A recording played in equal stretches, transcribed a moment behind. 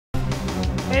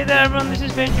Hey there everyone, this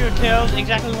is Patriotails,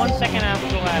 exactly 1 second after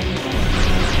the last.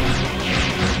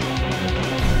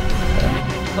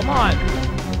 Come on!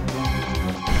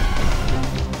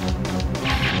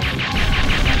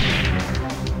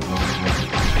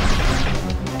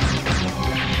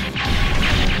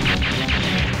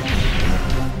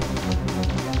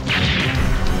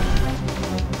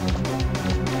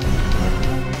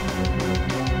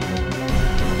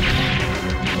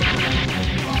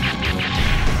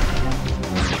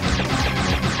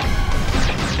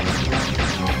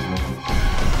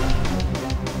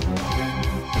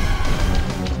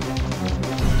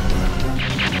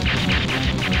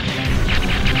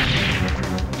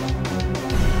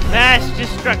 Mass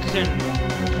destruction!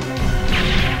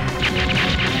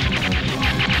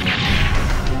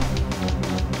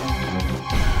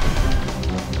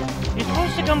 You're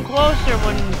supposed to come closer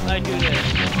when I do this.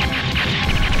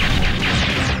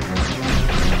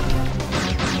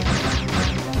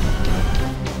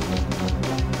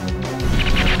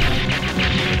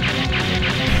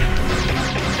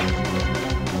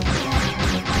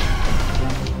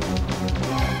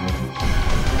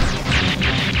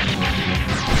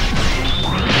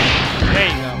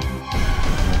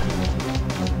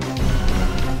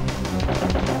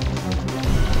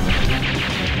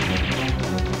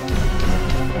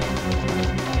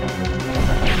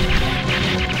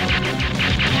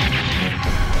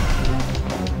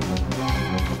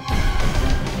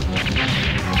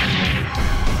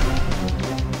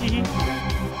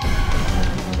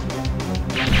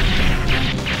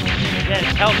 Yes,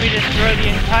 help me destroy the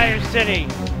entire city.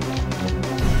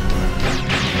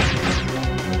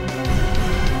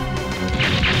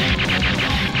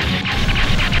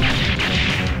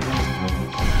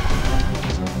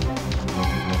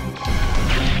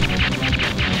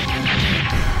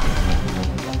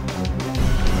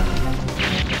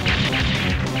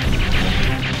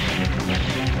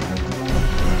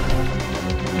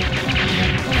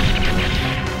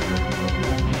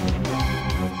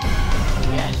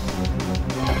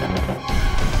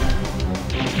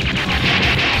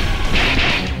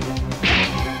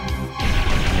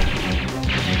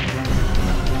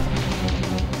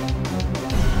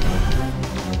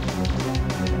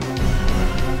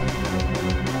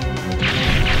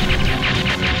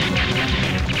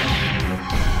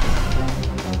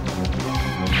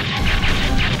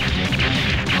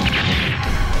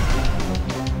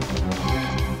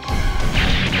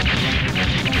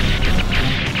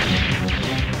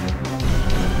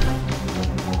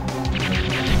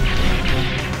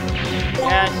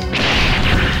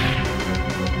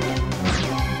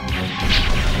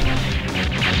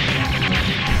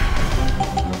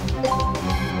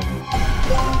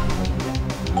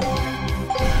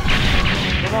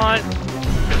 Come on.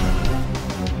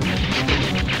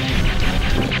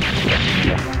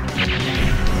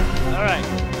 All right.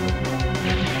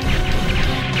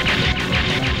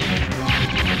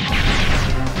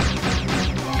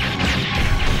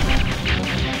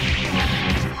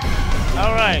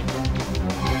 All right.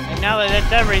 And now that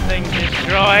that's everything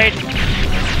destroyed.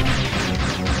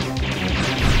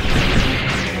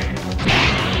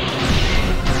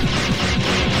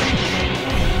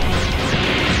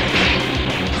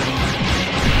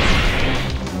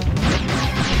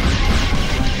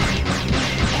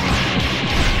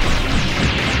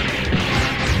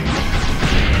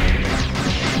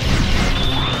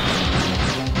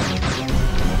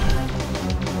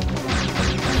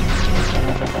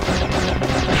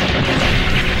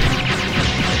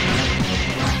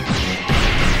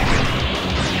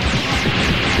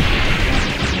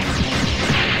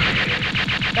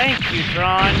 Thank you,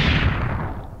 Tron.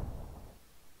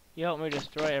 You helped me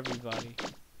destroy everybody.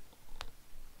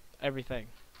 Everything.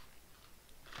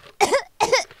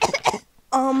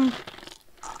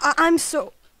 I'm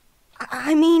so...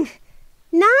 I mean...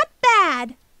 Not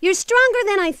bad. You're stronger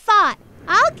than I thought.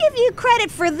 I'll give you credit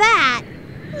for that.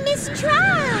 Miss Tron!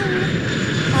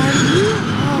 Are you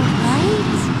alright?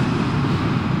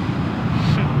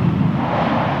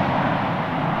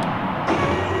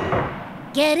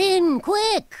 Get in,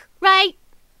 quick! Right.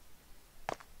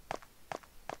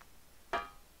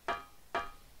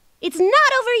 It's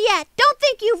not over yet. Don't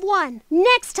think you've won.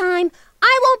 Next time,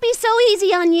 I won't be so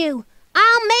easy on you.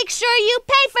 I'll make sure you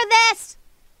pay for this.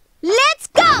 Let's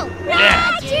go!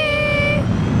 Yeah. Roger!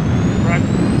 Right.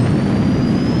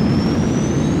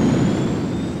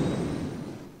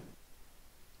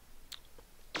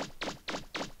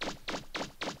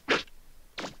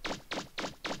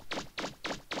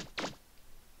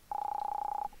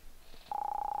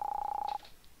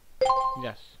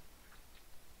 Yes.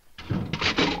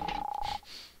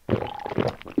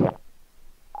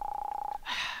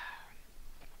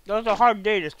 was a hard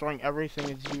day destroying everything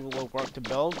that you will work to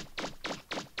build.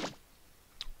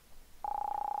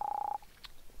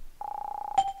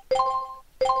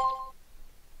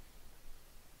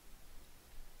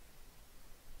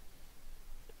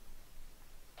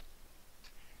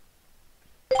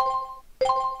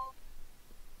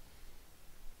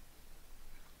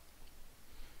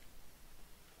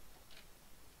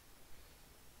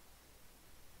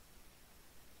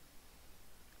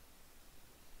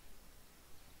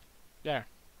 There.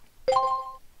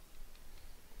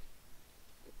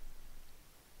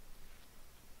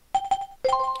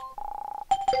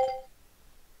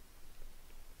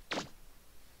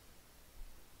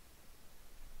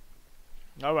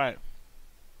 All right.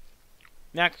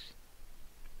 Next.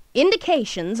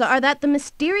 Indications are that the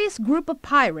mysterious group of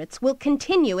pirates will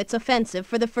continue its offensive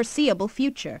for the foreseeable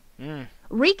future.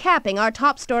 Recapping our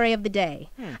top story of the day.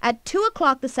 At 2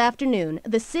 o'clock this afternoon,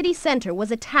 the city center was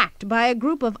attacked by a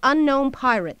group of unknown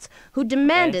pirates who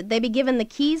demanded they be given the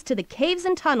keys to the caves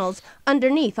and tunnels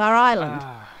underneath our island.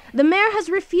 The mayor has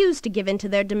refused to give in to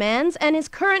their demands and is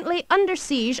currently under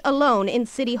siege alone in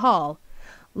City Hall.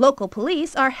 Local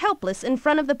police are helpless in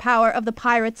front of the power of the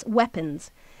pirates'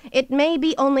 weapons. It may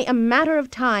be only a matter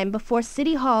of time before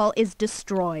City Hall is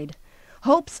destroyed.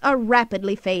 Hopes are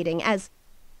rapidly fading as...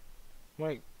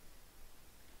 Wait.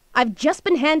 I've just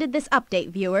been handed this update,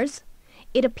 viewers.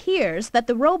 It appears that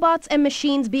the robots and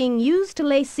machines being used to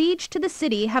lay siege to the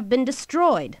city have been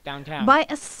destroyed Downtown. by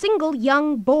a single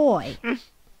young boy.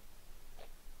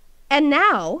 And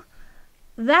now,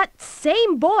 that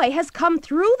same boy has come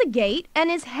through the gate and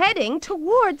is heading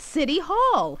towards City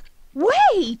Hall.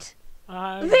 Wait!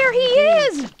 There he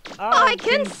is! I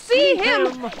can see him!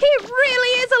 He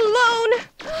really is alone!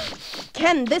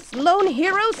 Can this lone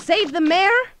hero save the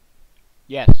mayor?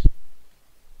 Yes.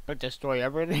 But destroy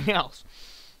everything else.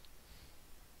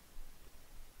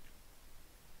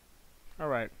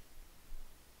 Alright.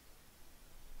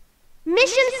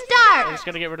 Mission I'm start! just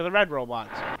gonna get rid of the red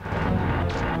robots. No,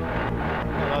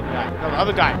 the other guy. No, the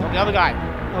other guy. No, the other guy.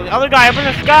 No, the other guy up in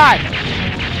the sky!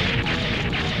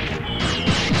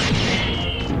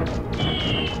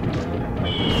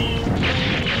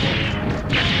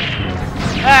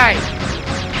 Hey!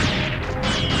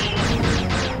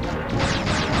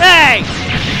 Hey!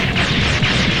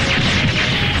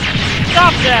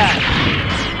 Stop that!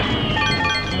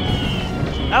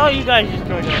 How are you guys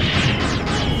destroyed it?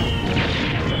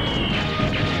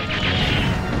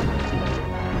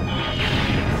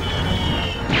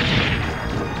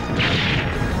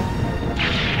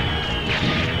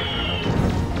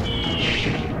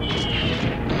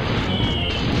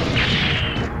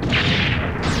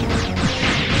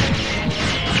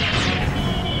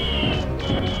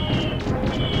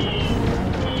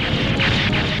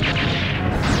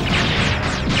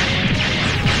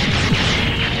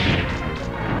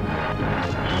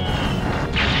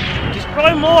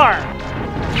 Destroy more!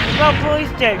 Destroy police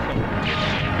station!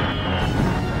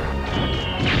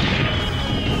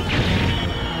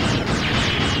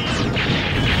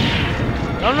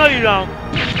 Oh, no, you don't.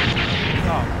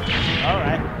 Oh,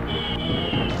 alright.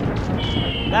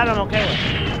 That I'm okay with.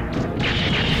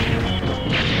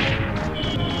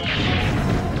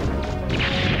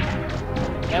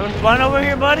 Having fun over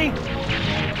here, buddy?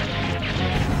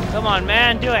 Come on,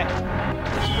 man, do it.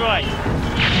 Destroy.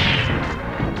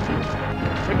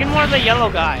 Freaking one of the yellow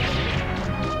guys.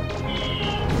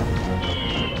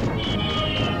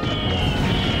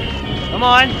 Come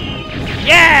on.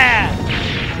 Yeah!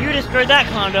 You destroyed that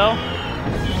condo.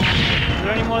 Is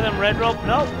there any more than red rope?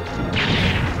 Nope.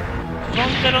 As long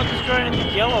as I don't destroy any of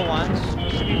the yellow ones,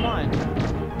 it should be fine.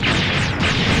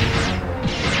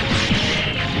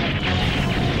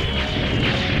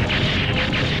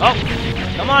 Oh!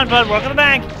 Come on, bud. Work on the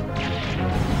bank.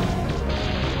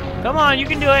 Come on, you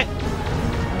can do it.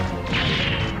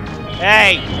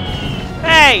 Hey!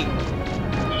 Hey!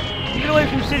 You get away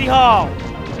from City Hall!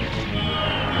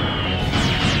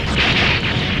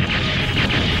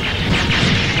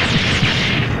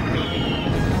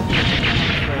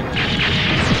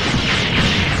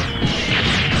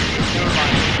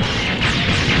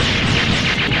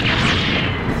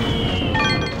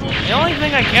 The only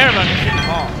thing I care about is City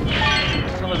Hall.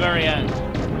 Until the very end.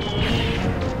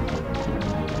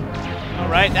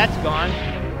 Alright, that's gone.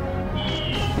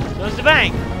 So it's the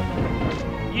bank.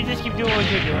 You just keep doing what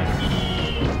you're doing.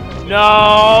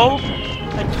 No!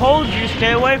 I told you,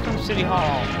 stay away from City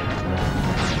Hall.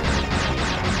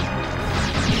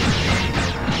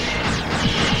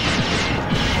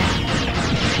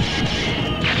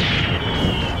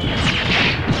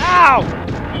 Ow!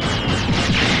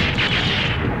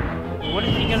 What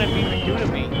is he gonna even do to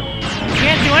me? He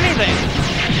can't do anything.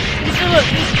 These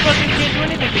fucking can't do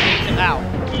anything against him. Ow.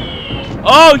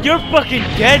 Oh, you're fucking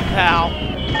dead, pal.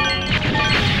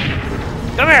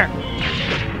 Come here.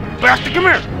 Bastard, come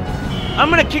here. I'm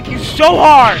gonna kick you so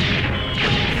hard.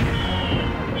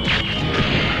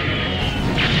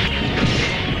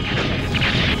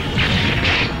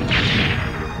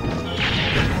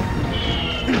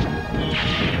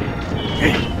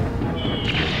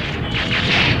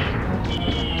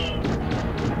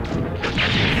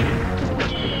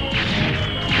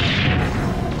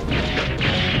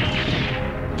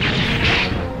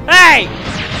 Hey!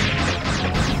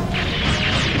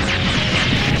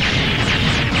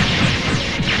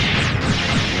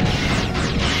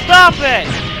 Stop it!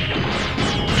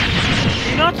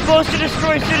 You're not supposed to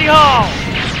destroy City Hall!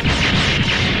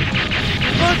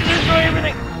 You're supposed to destroy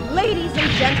everything! Ladies and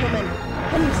gentlemen,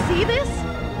 can you see this?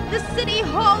 The City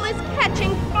Hall is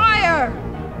catching fire!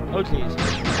 Oh jeez.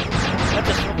 That's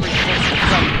a slippery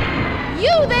slope.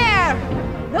 You there!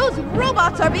 Those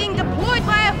robots are being deployed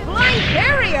by a flying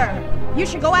barrier! You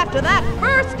should go after that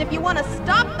first if you want to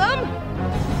stop them!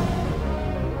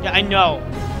 Yeah, I know.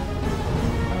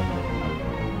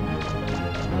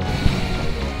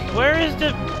 Where is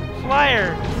the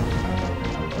flyer?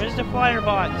 Where's the flyer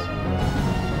bots?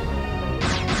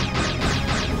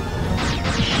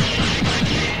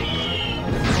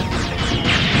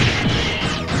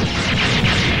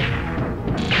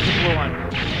 The blue one.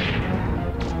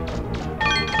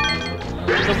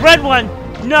 The red one!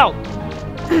 No!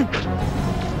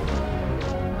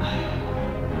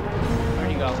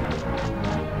 Where'd he go?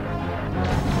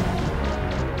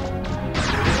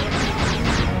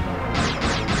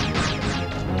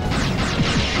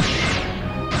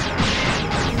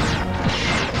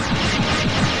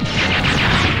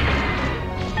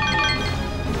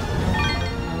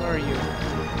 Where are you?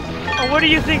 Oh, where do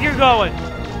you think you're going?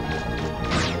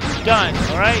 Done,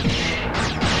 alright?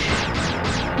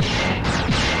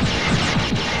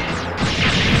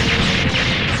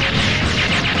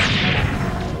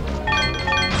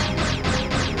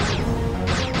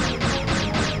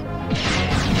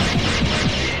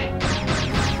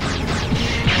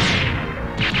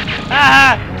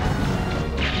 Ah!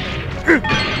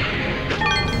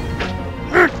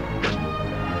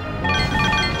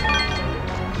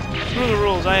 Screw the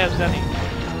rules, I have Zenny.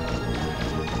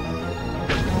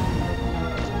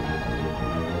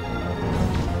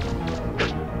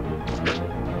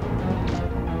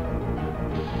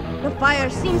 The fire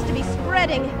seems to be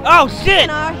spreading. Oh shit! Can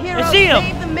our hero I see him!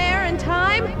 save the mayor in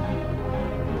time?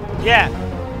 Yeah.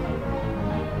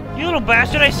 You little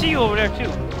bastard, I see you over there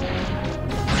too.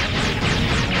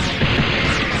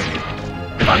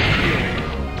 Fuck you.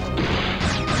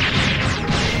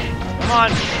 Come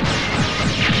on.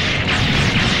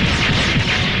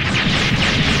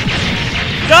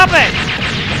 Stop it!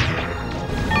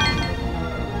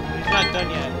 He's not done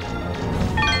yet.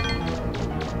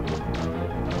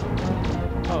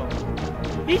 Oh.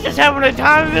 He's just having the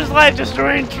time of his life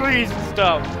destroying trees and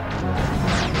stuff.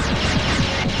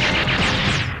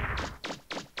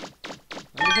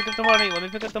 Let me pick up the money. Let me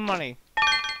pick up the money.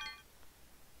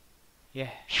 Yeah.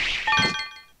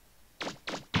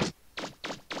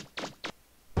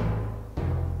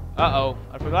 Uh-oh.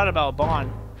 I forgot about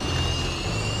Bond.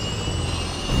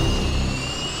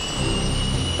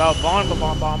 About Bond.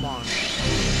 Bond.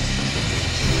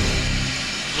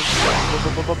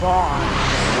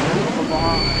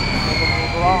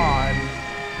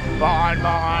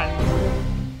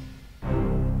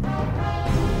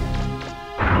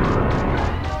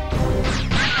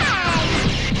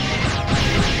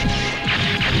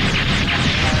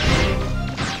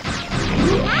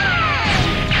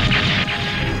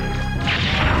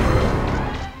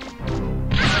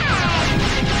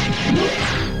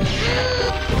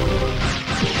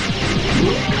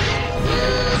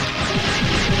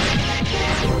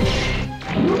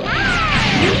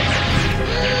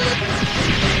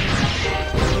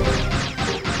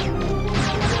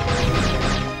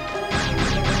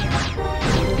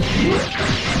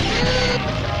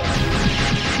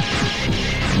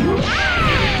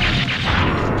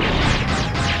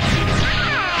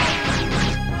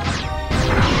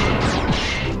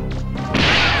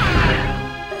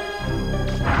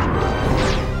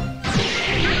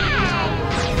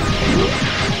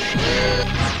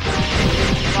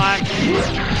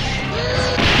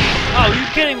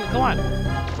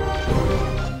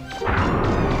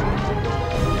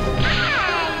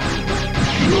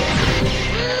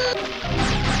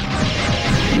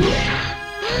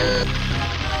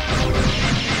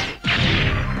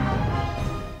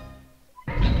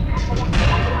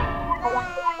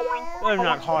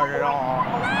 hard at all.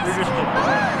 You're just a...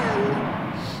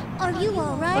 Are you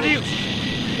alright?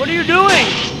 What are you doing?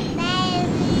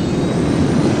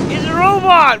 He's a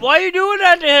robot! Why are you doing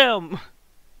that to him?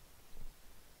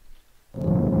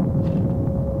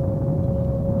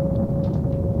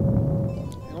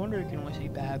 I wonder if you can only see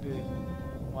Babu.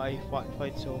 Why he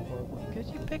fights so horribly.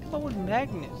 Because you pick him up with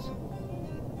magnets.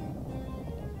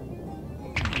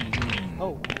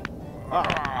 Oh.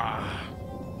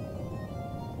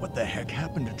 What the heck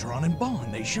happened to Tron and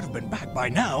Bond? They should have been back by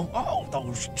now. Oh,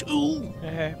 those two.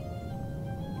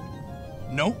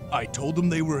 No, I told them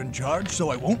they were in charge, so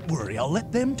I won't worry. I'll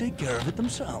let them take care of it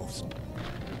themselves.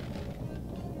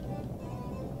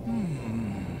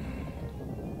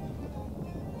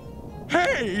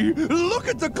 Hey, look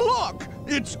at the clock!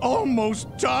 It's almost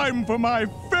time for my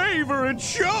favorite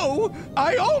show!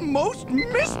 I almost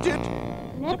missed it!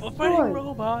 Next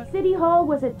story. City Hall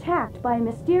was attacked by a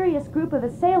mysterious group of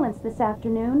assailants this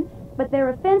afternoon, but their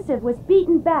offensive was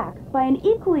beaten back by an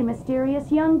equally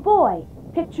mysterious young boy,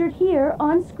 pictured here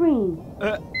on screen.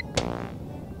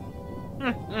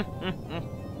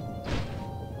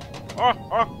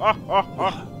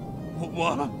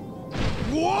 What?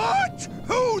 What?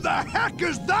 Who the heck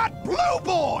is that blue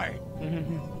boy?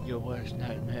 Your worst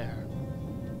nightmare.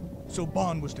 So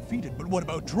Bond was defeated, but what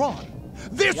about Tron?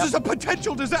 This is a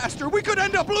potential disaster! We could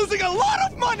end up losing a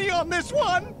lot of money on this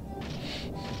one!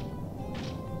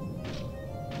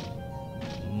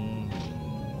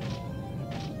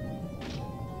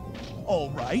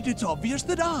 Alright, it's obvious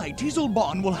that I,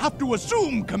 Teaselbon, will have to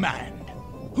assume command.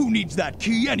 Who needs that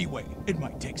key anyway? It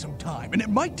might take some time, and it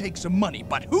might take some money,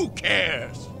 but who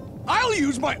cares? I'll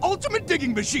use my ultimate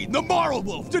digging machine, the Moral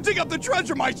Wolf, to dig up the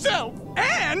treasure myself!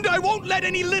 And I won't let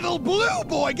any little blue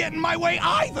boy get in my way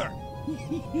either!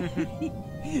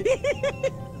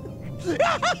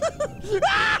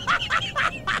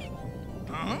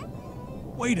 Huh?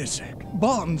 Wait a sec.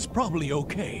 Bond's probably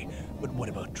okay, but what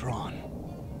about Tron?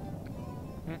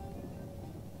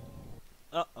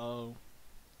 Uh-oh.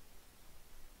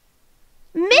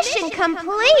 Mission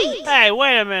complete! Hey,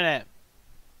 wait a minute.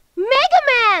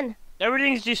 Megaman!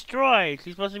 Everything's destroyed.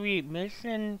 He's supposed to be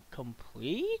mission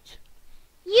complete?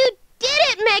 You did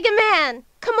it, Megaman!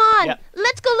 Come on, Yep.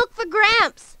 let's go look for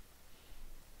Gramps.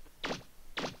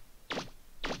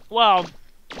 Well,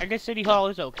 I guess City Hall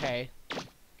is okay.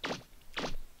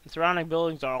 The surrounding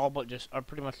buildings are are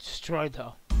pretty much destroyed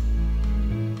though.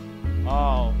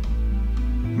 Oh.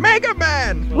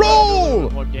 Megaman! So Roll!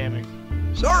 more damage.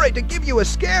 Sorry to give you a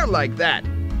scare like that.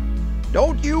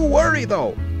 Don't you worry,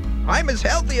 though. I'm as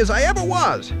healthy as I ever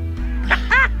was.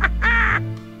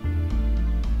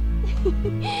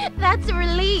 That's a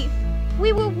relief.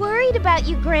 We were worried about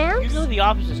you, Gramps. Usually the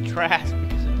office is trash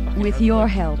because of fucking With your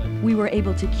earthquakes. help, we were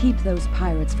able to keep those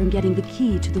pirates from getting the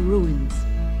key to the ruins.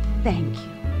 Thank you.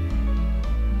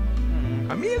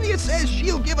 Amelia says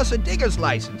she'll give us a digger's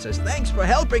license as thanks for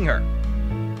helping her.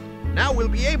 Now we'll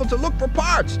be able to look for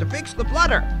parts to fix the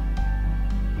flutter.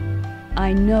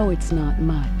 I know it's not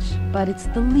much, but it's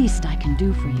the least I can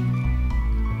do for you.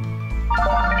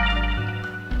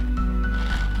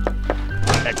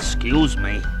 Excuse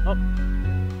me. Oh.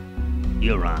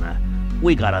 Your Honor,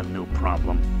 we got a new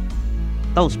problem.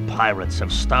 Those pirates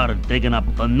have started digging up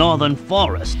the northern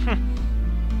forest.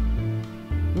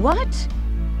 What?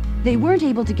 They weren't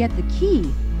able to get the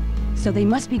key, so they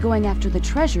must be going after the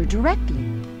treasure directly.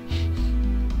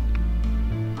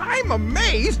 I'm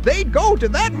amazed they'd go to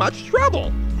that much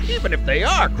trouble. Even if they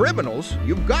are criminals,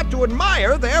 you've got to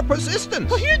admire their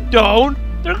persistence. Well, you don't.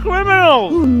 They're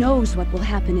criminals. Who knows what will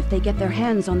happen if they get their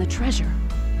hands on the treasure?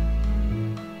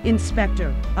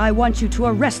 Inspector, I want you to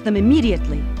arrest them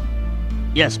immediately.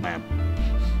 Yes, ma'am.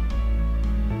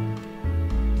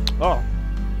 Oh.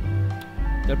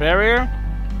 The barrier?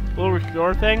 Little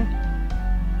restore thing?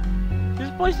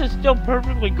 This place is still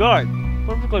perfectly good.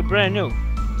 Perfectly brand new.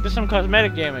 Just some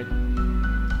cosmetic damage.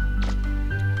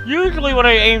 Usually what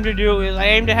I aim to do is I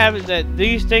aim to have it that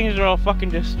these things are all fucking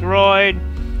destroyed.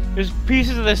 There's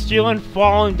pieces of the ceiling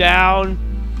falling down.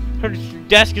 Her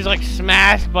desk is like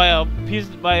smashed by a piece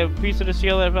of the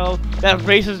ceiling that fell. That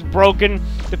vase is broken.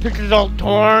 The picture's all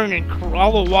torn and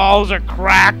all the walls are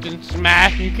cracked and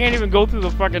smashed. And you can't even go through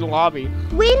the fucking lobby.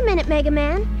 Wait a minute,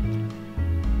 Megaman.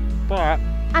 But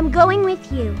I'm going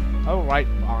with you. alright,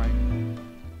 fine.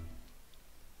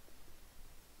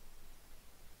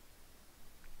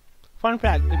 Fun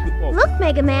fact, if you Look,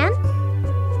 Megaman.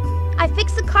 I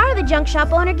fixed the car the junk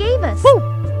shop owner gave us. Woo!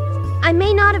 I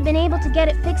may not have been able to get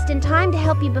it fixed in time to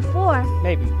help you before,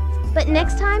 Maybe. but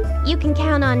next time, you can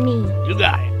count on me. You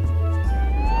got it.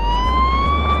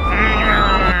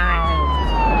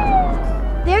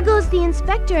 There goes the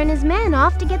inspector and his men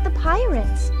off to get the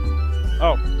pirates.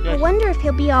 Oh, I good. wonder if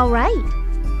he'll be all right.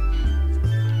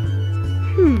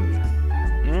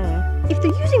 If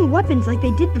they're using weapons like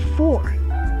they did before,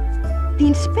 the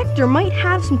inspector might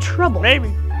have some trouble.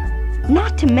 Maybe.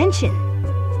 Not to mention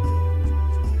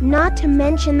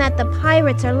that the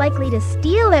pirates are likely to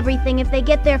steal everything if they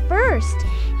get there first.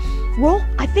 Well,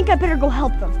 I think I better go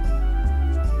help them.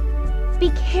 Be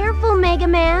careful,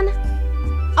 Megaman.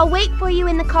 I'll wait for you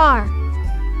in the car.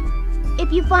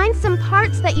 If you find some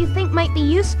parts that you think might be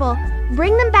useful,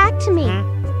 bring them back to me.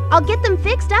 I'll get them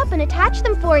fixed up and attach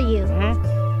them for you.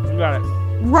 You got it.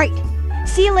 Right.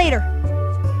 See you later.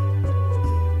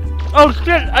 Oh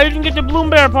shit! I didn't get the Bloom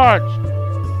Bear parts.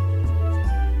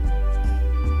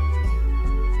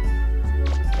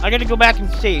 I gotta go back and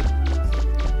see.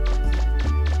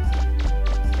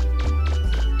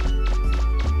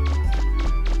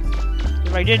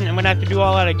 If I didn't, I'm gonna have to do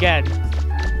all that again.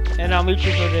 And I'll meet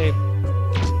you for the...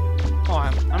 Hold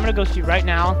on. I'm gonna go see right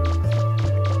now.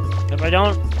 If I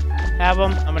don't have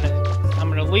them, I'm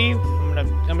gonna leave.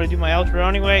 I'm gonna do my outro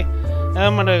anyway. And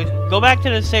I'm gonna go back to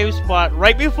the save spot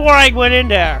right before I went in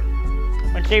there.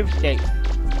 My save state.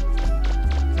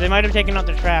 They might have taken out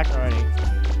the track already.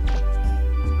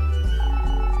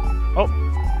 Oh.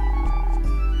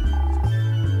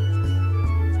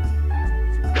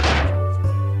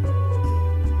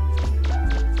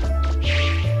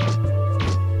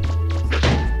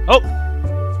 Oh!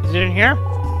 Is it in here?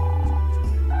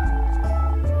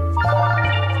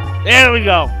 There we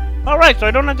go! Alright, so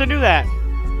I don't have to do that.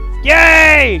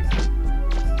 Yay!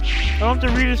 I don't have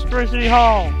to re-destroy City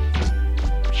Hall.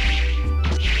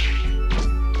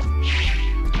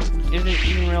 Isn't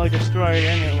even really destroyed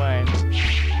anyway.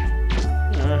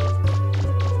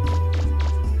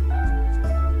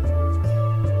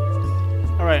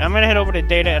 Alright, I'm gonna head over to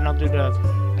data and I'll do the...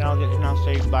 and I'll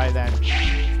say bye then.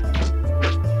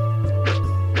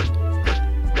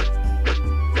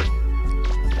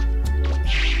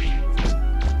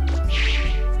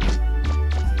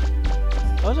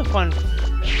 That was a fun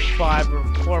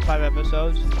 4 or 5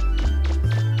 episodes.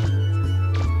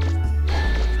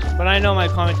 But I know my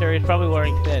commentary is probably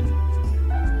wearing thin.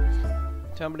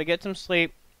 So I'm gonna get some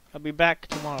sleep. I'll be back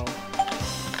tomorrow.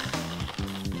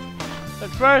 But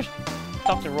first,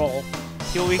 talk to roll.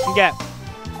 See what we can get.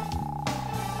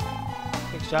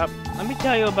 Next up, let me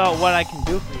tell you about what I can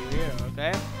do for you here,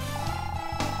 okay?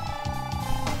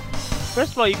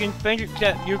 First of all, you can change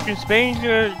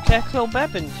your tactile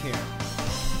weapons here.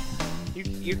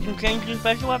 You can change your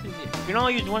special weapons here. You can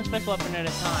only use one special weapon at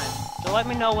a time. So let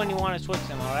me know when you want to switch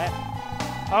them, alright?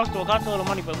 Also, it costs a little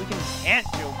money, but we can enhance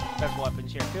your special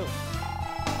weapons here too.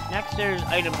 Next, there's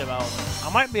item development.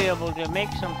 I might be able to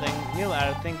make something new out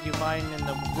of things you find in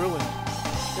the ruins.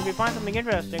 If you find something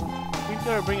interesting, be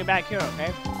sure to bring it back here,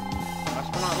 okay?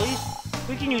 Last but not least,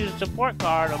 we can use a support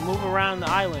car to move around the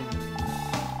island.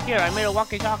 Here, I made a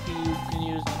walkie-talkie you can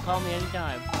use to call me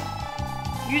anytime.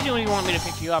 Usually when you want me to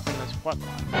pick you up in the support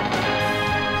car.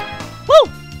 Woo!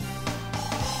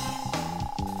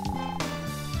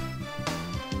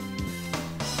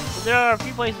 So there are a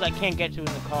few places I can't get to in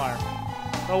the car.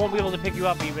 So I won't be able to pick you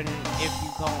up even if you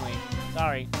call me.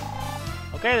 Sorry.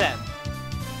 Okay then.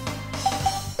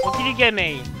 What can you get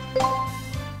me?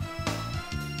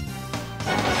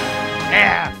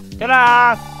 Yeah!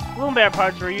 Ta-da! Bloom Bear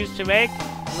parts were used to make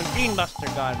a machine buster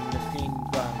gun.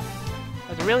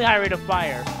 Has a really high rate of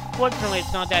fire. Fortunately,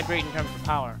 it's not that great in terms of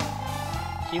power.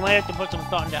 So you might have to put some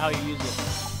thought into how you use it.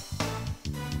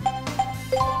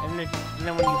 And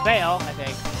then when you fail, I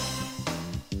think...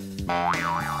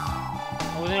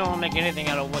 well, they don't make anything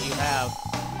out of what you have.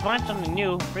 If you find something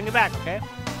new, bring it back, okay?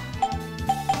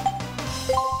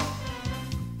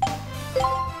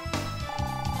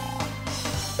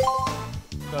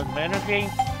 Go to energy.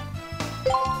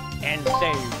 And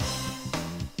save.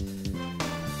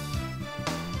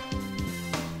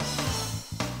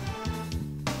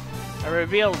 I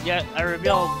revealed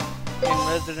in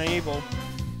Resident Evil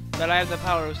that I have the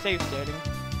power of save stating.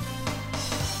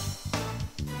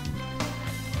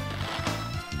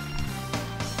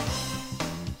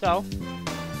 So,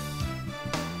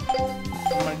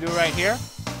 I'm gonna do right here.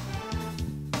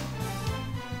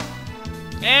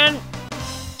 And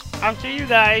I'll see you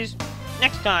guys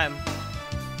next time.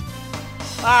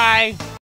 Bye!